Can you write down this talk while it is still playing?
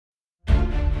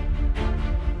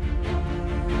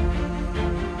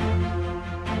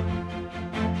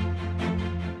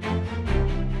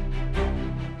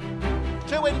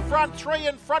run 3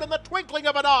 in front in the twinkling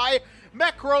of an eye.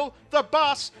 Mackerel, the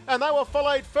bus, and they were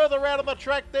followed further out of the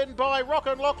track then by Rock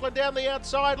and Lachlan down the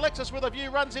outside. Lexus with a view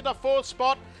runs into 4th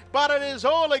spot, but it is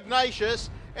all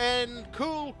Ignatius. And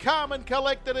cool, calm and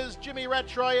collected as Jimmy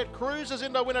Rattray. It cruises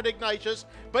into win at Ignatius,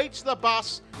 beats the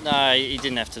bus. No, he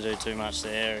didn't have to do too much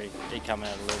there. He come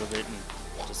out a little bit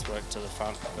and just worked to the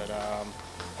front, but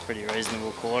pretty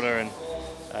reasonable quarter, and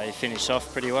he finished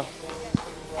off pretty well.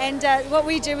 And what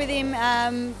will you do with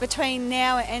him between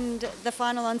now and the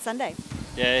final on Sunday?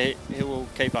 Yeah, he will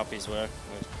keep up his work.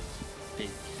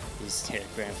 His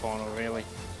grand final really.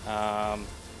 Yeah,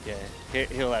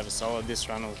 he'll have a solid. This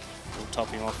run will top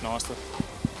him off nicely.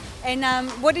 And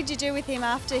what did you do with him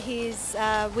after his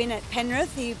win at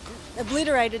Penrith? He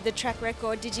obliterated the track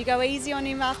record. Did you go easy on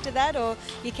him after that, or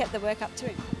you kept the work up to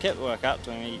him? Kept the work up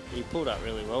to him. He pulled up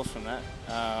really well from that.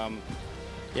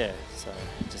 Yeah, so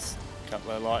just a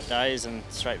couple of light days and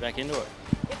straight back into it.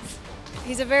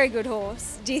 He's a very good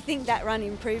horse. Do you think that run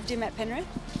improved him at Penrith?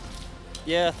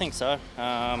 Yeah, I think so.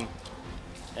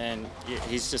 And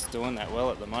he's just doing that well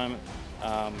at the moment.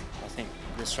 I think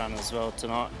this run as well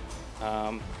tonight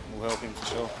will help him for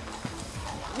sure.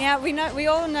 Now we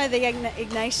all know the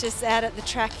Ignatius out at the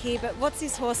track here, but what's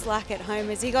his horse like at home?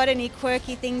 Has he got any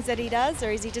quirky things that he does,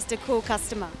 or is he just a cool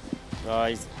customer? Oh,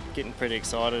 he's getting pretty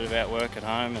excited about work at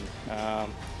home,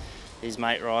 and his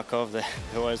mate Rykov, they're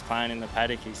always playing in the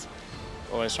paddock. He's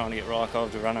always trying to get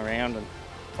Rykov to run around and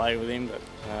play with him, but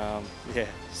yeah,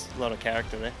 there's a lot of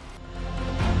character there.